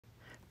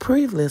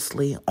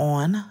Previously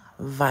on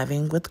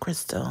Vibing with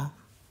Crystal.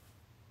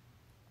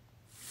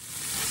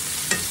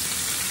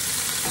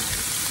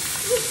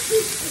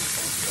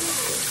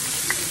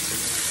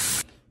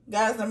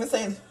 Guys, let me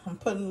say, I'm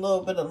putting a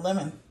little bit of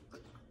lemon.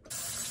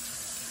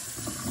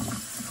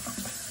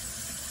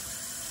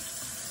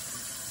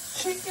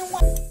 Chicken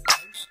wings.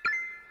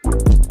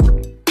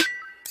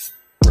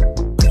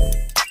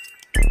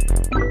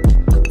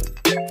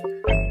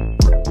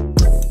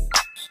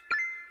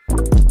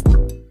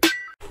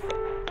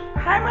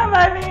 Hi, my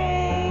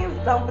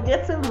lovies. Don't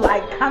forget to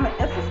like, comment,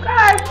 and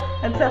subscribe.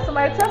 And tell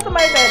somebody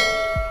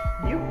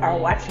that you are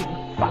watching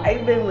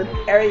Vibing with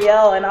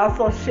Ariel. And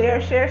also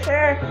share.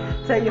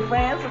 Tell your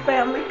friends, your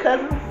family,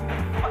 cousins,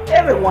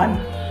 everyone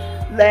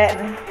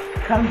that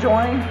come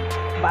join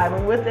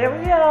Vibing with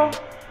Ariel.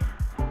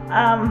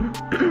 I'm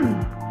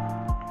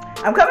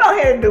coming on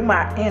here to do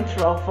my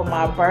intro for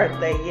my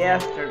birthday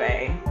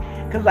yesterday.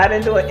 Because I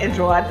didn't do an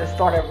intro. I just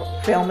started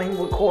filming,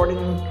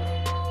 recording.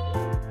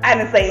 I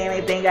didn't say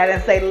anything. I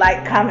didn't say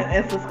like, comment,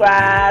 and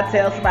subscribe.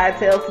 Tell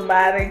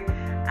somebody.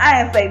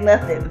 I didn't say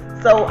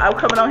nothing. So I'm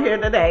coming on here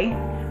today,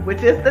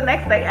 which is the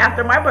next day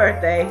after my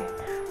birthday.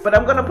 But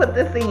I'm going to put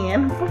this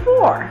in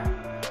before.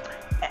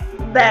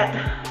 That,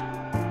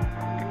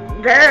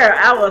 girl,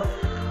 I was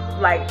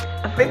like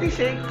a 50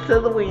 shades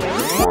to the wind.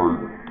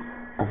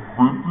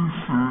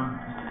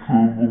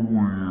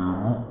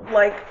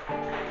 Like,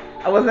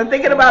 I wasn't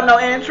thinking about no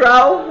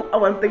intro. I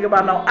wasn't thinking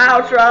about no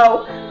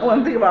outro. I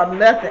wasn't thinking about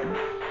nothing.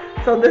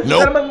 So this is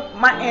going to be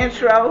my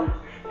intro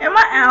and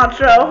my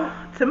outro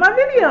to my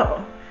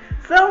video.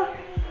 So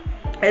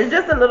it's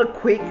just a little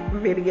quick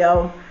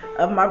video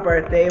of my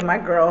birthday. My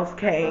girls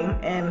came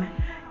and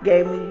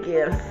gave me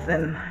gifts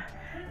and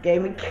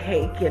gave me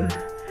cake and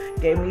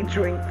gave me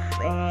drinks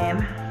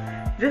and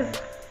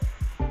just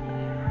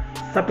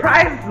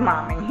surprised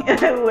mommy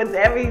with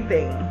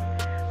everything.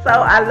 So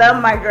I love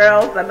my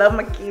girls. I love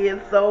my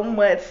kids so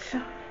much.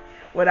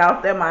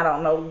 Without them, I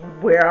don't know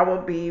where I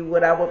would be,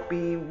 what I would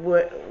be,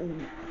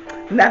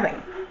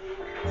 nothing.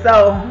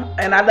 So,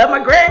 and I love my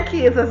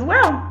grandkids as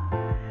well.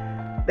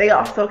 They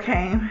also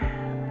came,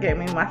 gave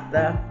me my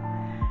stuff.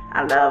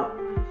 I love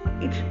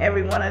each and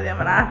every one of them,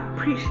 and I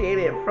appreciate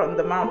it from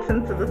the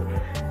mountain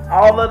to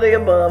all of the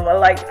above.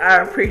 I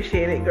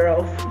appreciate it,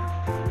 girls.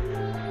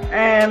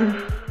 And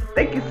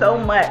thank you so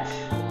much.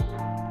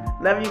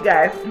 Love you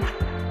guys.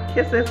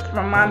 Kisses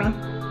from mommy.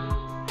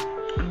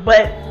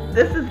 But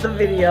this is the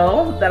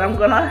video that I'm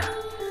gonna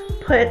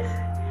put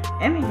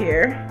in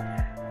here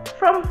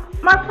from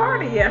my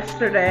party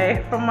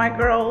yesterday, from my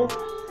girls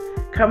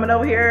coming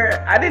over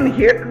here. I didn't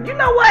hear, you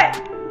know what?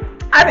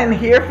 I didn't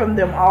hear from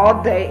them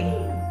all day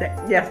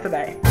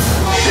yesterday.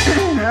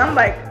 And I'm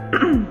like,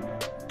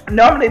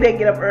 normally they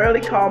get up early,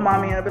 call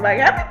mommy, and be like,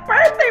 happy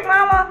birthday,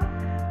 mama.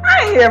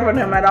 I ain't hear from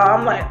them at all.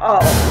 I'm like,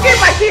 oh, get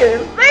my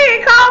kids. They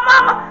ain't call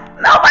mama.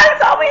 Nobody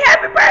told me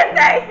happy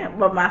birthday.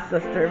 But my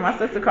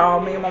sister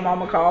called me. My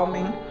mama called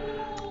me.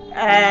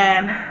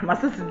 And my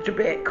sister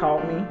Jabette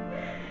called me.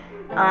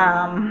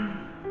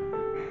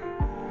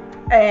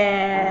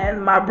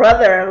 And my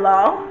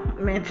brother-in-law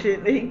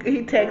mentioned,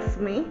 he texted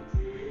me.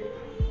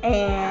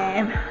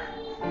 And,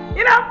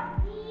 you know.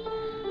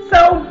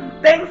 So,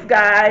 thanks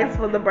guys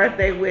for the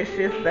birthday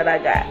wishes that I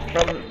got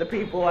from the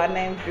people I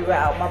named you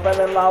out. My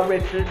brother-in-law,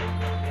 Richard.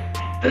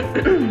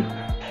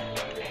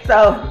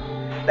 So,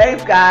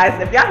 thanks guys.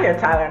 If y'all hear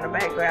Tyler in the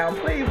background,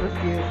 please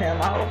excuse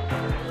him. I hope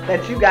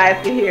that you guys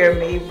can hear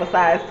me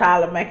besides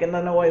Tyler making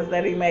the noise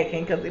that he's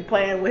making because he's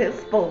playing with his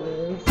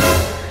spoons.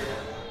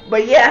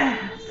 But yeah,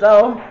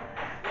 so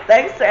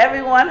thanks to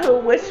everyone who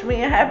wished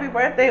me a happy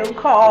birthday, who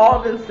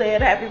called and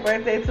said happy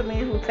birthday to me,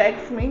 who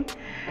texted me.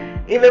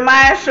 Even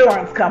my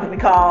insurance company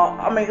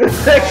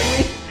text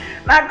me,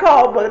 not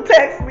called, but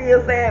text me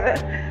and said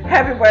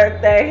happy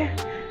birthday.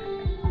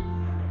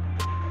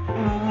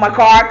 My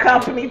car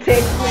company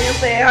text me and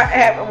say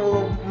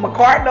my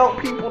car note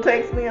people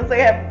text me and say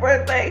happy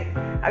birthday.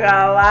 I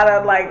got a lot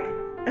of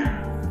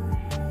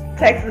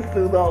texts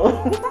through those.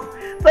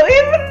 So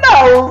even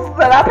those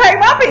that I pay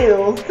my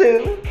bills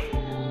to,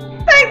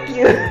 thank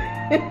you.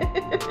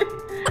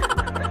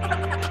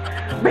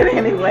 But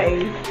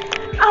anyways,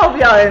 I hope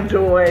y'all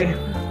enjoy,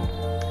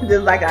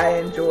 just like I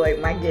enjoyed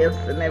my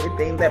gifts and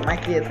everything that my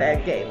kids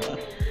had gave me.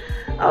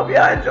 I hope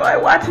y'all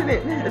enjoy watching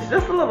it. It's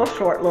just a little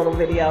short little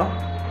video.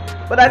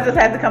 But I just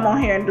had to come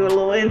on here and do a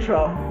little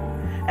intro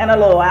and a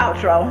little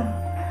outro.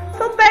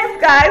 So thanks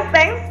guys,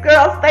 thanks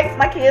girls, thanks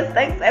my kids,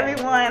 thanks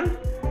everyone.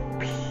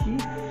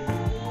 Peace.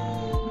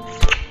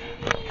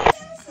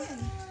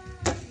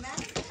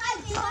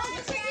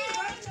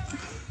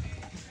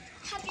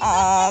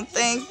 Oh,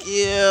 thank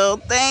you.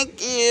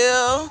 Thank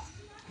you.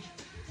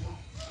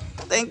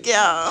 Thank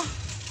y'all.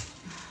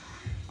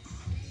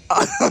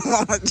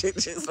 Oh,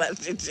 Gigi's like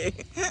Gigi.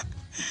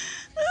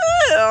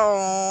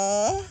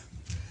 Oh.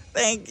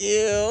 Thank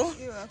you.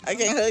 I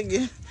can't hug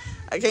you.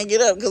 I can't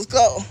get up because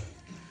cold.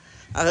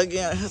 I'll hug you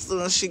as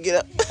soon as she get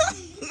up.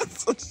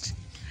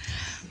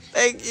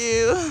 Thank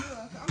you.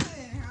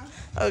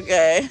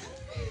 Okay.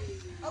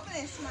 Open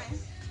it, smile.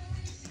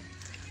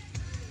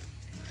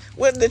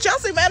 What, did y'all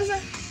see Madison?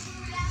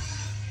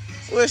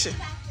 Where is she?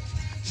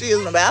 She is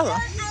in the bathroom.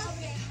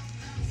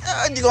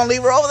 You gonna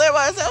leave her over there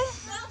by herself?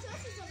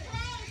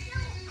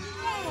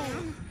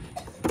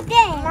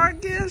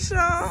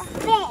 Marquisha.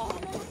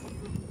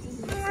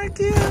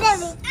 Marquis.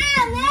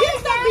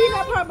 Please don't beat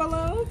up her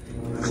balloon.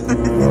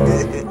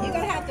 You're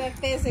gonna have to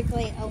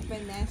physically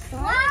open this.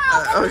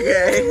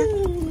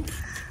 Okay.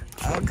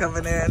 I'll come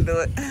in there and do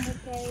it.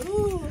 Okay.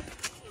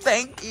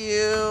 Thank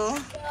you.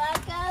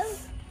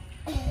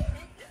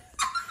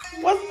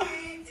 What?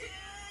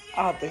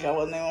 I think I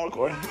wasn't even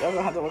recording. Y'all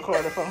gonna have to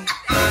record the phone.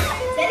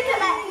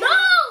 No!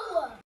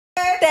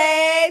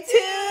 Birthday to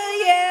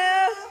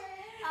you.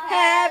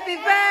 Happy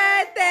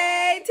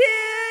birthday to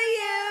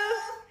you.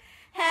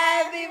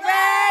 Happy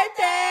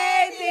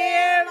birthday,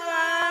 dear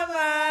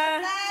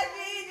mama.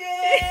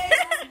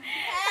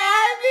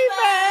 Happy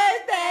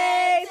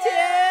birthday to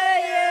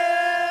you.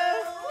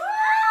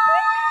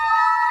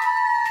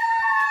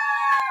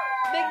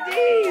 Big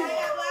G's.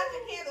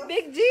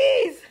 Big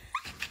G's.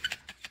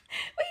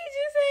 What did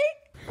you say?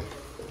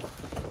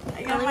 I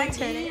got my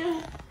tea.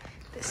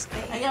 This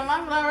way. I got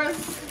my flowers.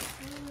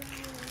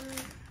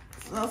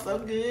 Smells so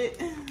good.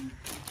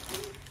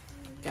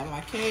 Got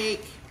my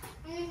cake.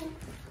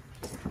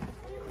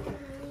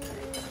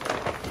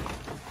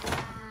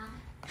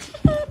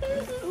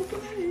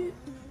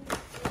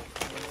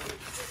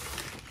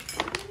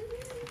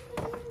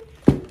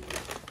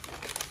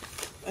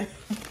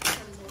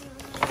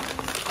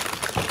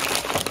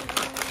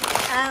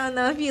 I don't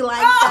know if you like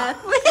that.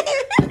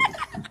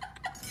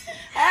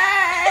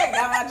 Hey,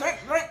 got my drink.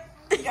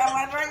 Got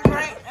my drink.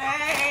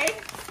 Hey.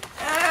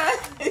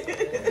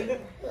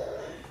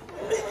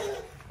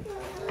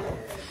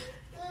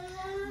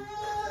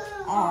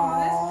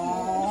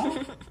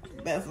 Aww.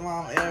 Best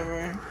mom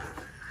ever.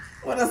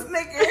 What a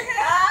snicker.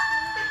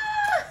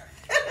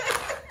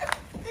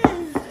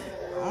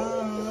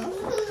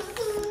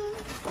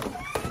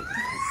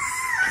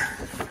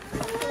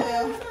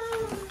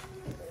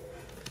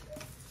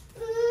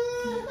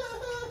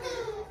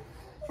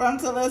 From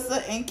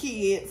Talissa and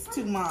kids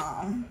to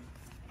mom.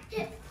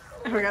 I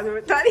forgot to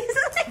put Tony's.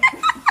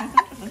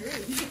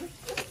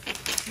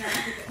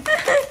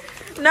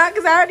 No,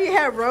 because I already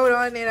have wrote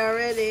on it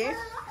already.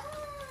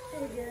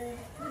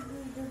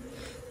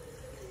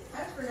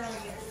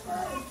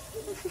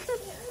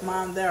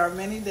 Mom, there are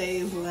many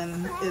days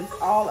when it's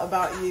all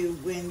about you,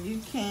 when you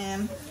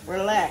can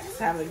relax,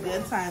 have a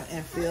good time,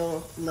 and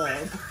feel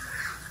love.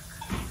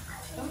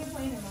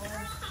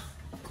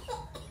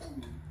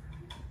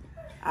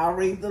 I'll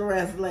read the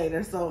rest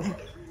later, so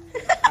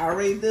I'll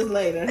read this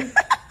later.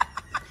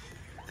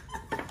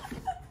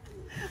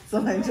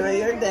 So enjoy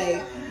your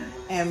day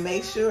and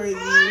make sure you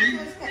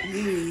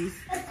use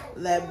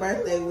that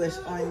birthday wish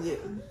on you.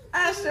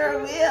 I sure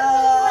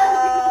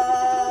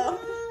will.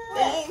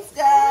 Thanks,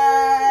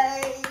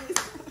 guys.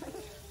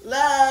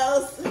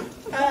 Loves.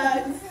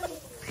 Hugs.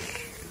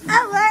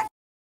 I like.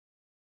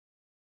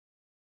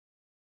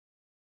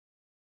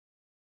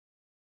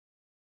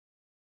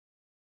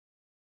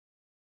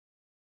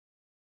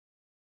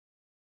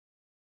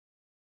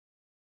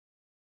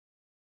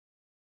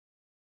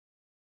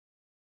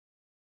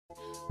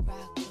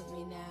 Rock with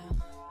me now.